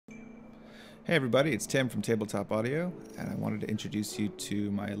Hey everybody, it's Tim from Tabletop Audio, and I wanted to introduce you to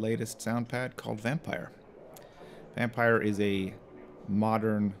my latest Soundpad called Vampire. Vampire is a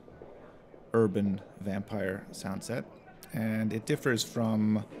modern urban vampire sound set, and it differs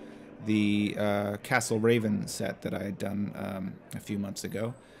from the Castle Raven set that I had done a few months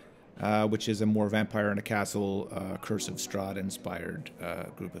ago, which is a more vampire in a castle, Curse of Strahd inspired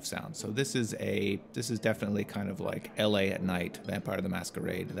group of sounds. So this is definitely kind of like L.A. at night, Vampire the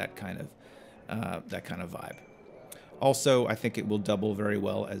Masquerade, that kind of vibe. Also, I think it will double very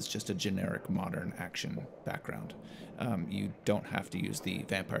well as just a generic modern action background. You don't have to use the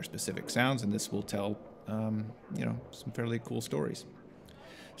vampire-specific sounds, and this will tell, some fairly cool stories.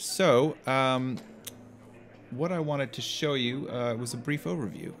 So, what I wanted to show you was a brief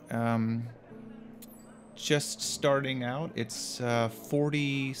overview. Just starting out, it's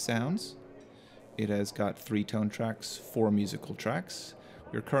 40 sounds. It has got 3 tone tracks, 4 musical tracks.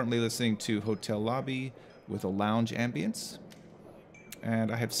 You're currently listening to Hotel Lobby with a lounge ambience. And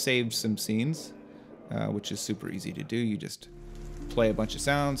I have saved some scenes, which is super easy to do. You just play a bunch of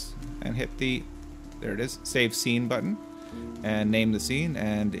sounds and hit the, there it is, Save Scene button, and name the scene,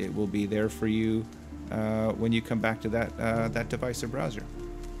 and it will be there for you when you come back to that device or browser.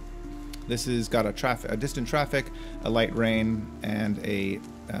 This has got a distant traffic, a light rain, and a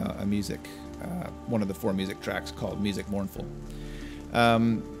music, one of the 4 music tracks called Music Mournful.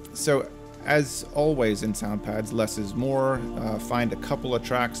 So, as always in Soundpads, less is more. Find a couple of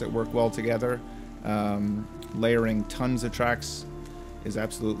tracks that work well together. Layering tons of tracks is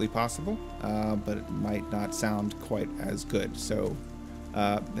absolutely possible, but it might not sound quite as good. So,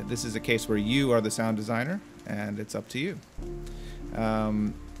 this is a case where you are the sound designer, and it's up to you.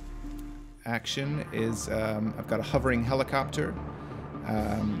 Action is, I've got a hovering helicopter,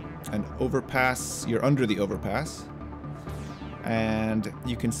 an overpass. You're under the overpass. And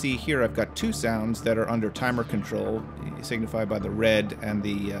you can see here I've got 2 sounds that are under timer control, signified by the red and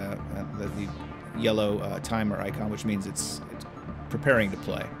the yellow timer icon, which means it's preparing to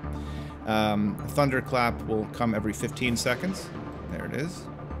play. A thunderclap will come every 15 seconds. There it is.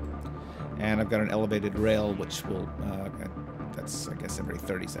 And I've got an elevated rail, which will, that's, I guess, every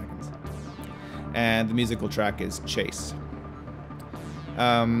 30 seconds. And the musical track is Chase.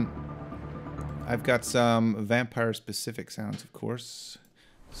 I've got some vampire-specific sounds, of course.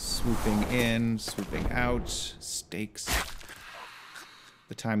 Swooping in, swooping out, stakes.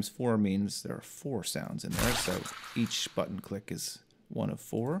 The ×4 means there are 4 sounds in there, so each button click is 1 of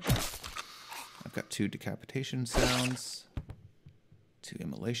 4. I've got 2 decapitation sounds, 2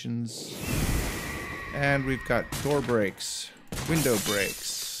 immolations, and we've got door breaks, window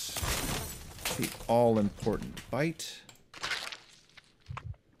breaks, the all-important bite,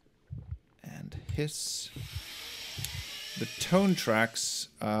 hiss. The tone tracks,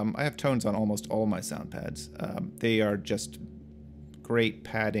 I have tones on almost all my sound pads. They are just great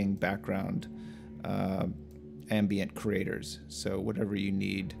padding background ambient creators. So whatever you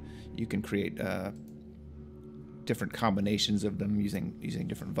need, you can create different combinations of them using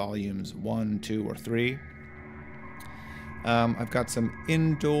different volumes, 1, 2, or 3. I've got some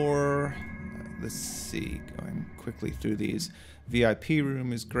indoor, let's see, going quickly through these. VIP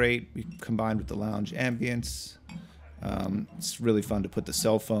room is great, combined with the lounge ambience. It's really fun to put the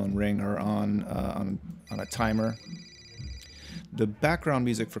cell phone ringer on a timer. The background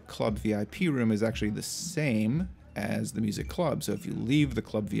music for Club VIP room is actually the same as the music club. So if you leave the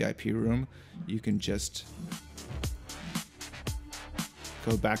Club VIP room, you can just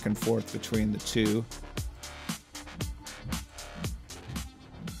go back and forth between the 2.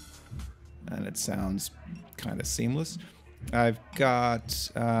 And it sounds kind of seamless. I've got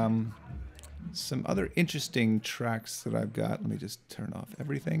some other interesting tracks that I've got. Let me just turn off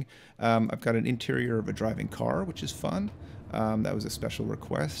everything. I've got an interior of a driving car, which is fun. That was a special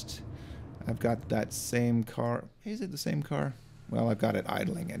request. I've got that same car. Is it the same car? Well, I've got it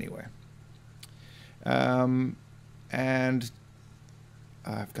idling anyway. And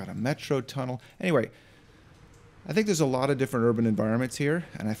I've got a metro tunnel. Anyway, I think there's a lot of different urban environments here,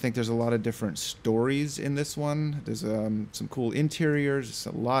 and I think there's a lot of different stories in this one. There's some cool interiors, there's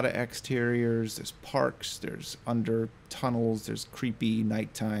a lot of exteriors, there's parks, there's under tunnels, there's creepy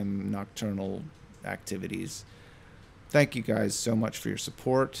nighttime nocturnal activities. Thank you guys so much for your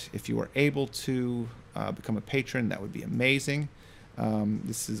support. If you are able to become a patron, that would be amazing.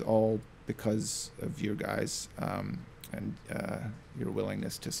 This is all because of you guys and your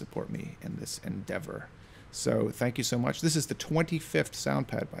willingness to support me in this endeavor. So thank you so much. This is the 25th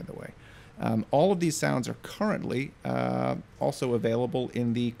Soundpad, by the way. All of these sounds are currently also available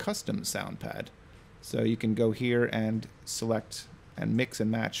in the custom Soundpad. So you can go here and select and mix and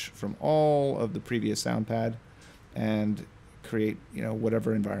match from all of the previous Soundpad and create,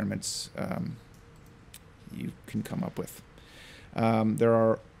 whatever environments you can come up with. There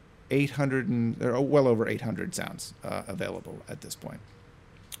are well over 800 sounds available at this point,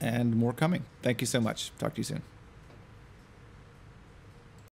 and more coming. Thank you so much. Talk to you soon.